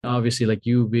obviously, like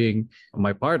you being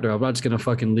my partner, I'm not just gonna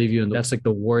fucking leave you, and that's like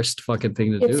the worst fucking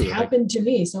thing to do. It's happened to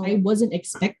me, so I wasn't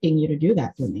expecting you to do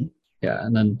that for me. Yeah,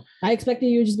 and then I expected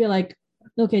you to just be like,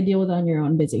 okay, deal with it on your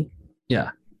own, busy.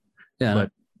 Yeah,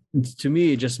 but to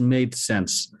me, it just made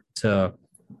sense to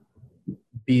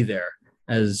be there.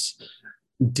 As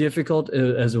difficult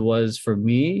as it was for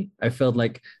me, I felt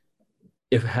like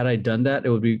if had I done that, it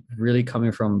would be really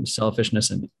coming from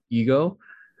selfishness and ego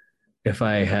if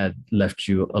I had left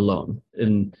you alone.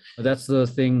 And that's the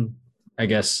thing, I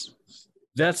guess.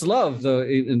 That's love, though,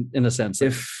 in a sense.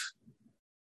 If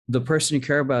the person you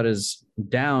care about is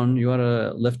down, you want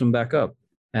to lift them back up.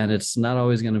 And it's not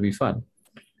always going to be fun.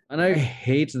 And I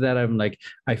hate that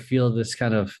I feel this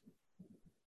kind of,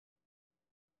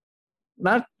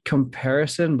 not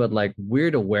comparison, but like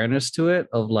weird awareness to it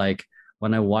of like,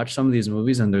 when I watch some of these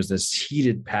movies and there's this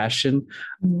heated passion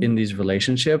in these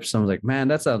relationships, I'm like, man,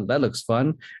 that looks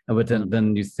fun. But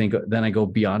then you think, then I go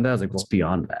beyond that. I was like, what's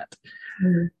beyond that?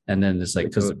 And then it's like,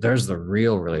 because there's the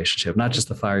real relationship, not just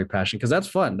the fiery passion, because that's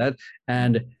fun.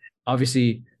 And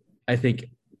obviously, I think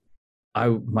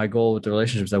my goal with the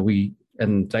relationships that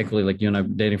and thankfully, like you and I've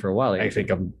been dating for a while, I think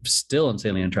I'm still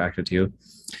insanely attracted to you.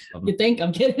 You think?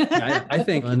 I'm kidding. I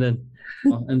think, and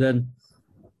then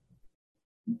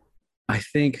I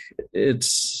think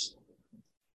it's,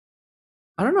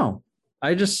 I don't know.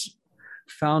 I just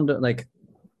found like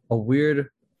a weird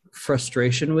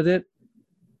frustration with it,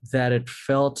 that it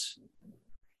felt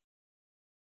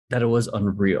that it was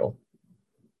unreal.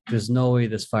 There's no way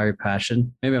this fiery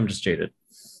passion, maybe I'm just jaded,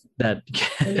 that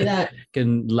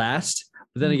can last.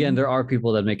 But then again, there are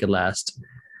people that make it last.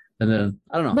 And then,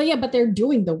 I don't know. But they're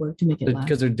doing the work to make it last.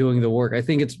 Because they're doing the work. I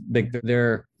think it's like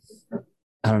they're,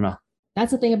 I don't know.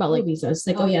 That's the thing about like movies. It's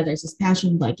like, oh yeah, there's this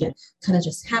passion, like it kind of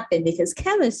just happened because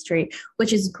chemistry,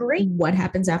 which is great. What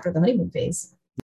happens after the honeymoon phase?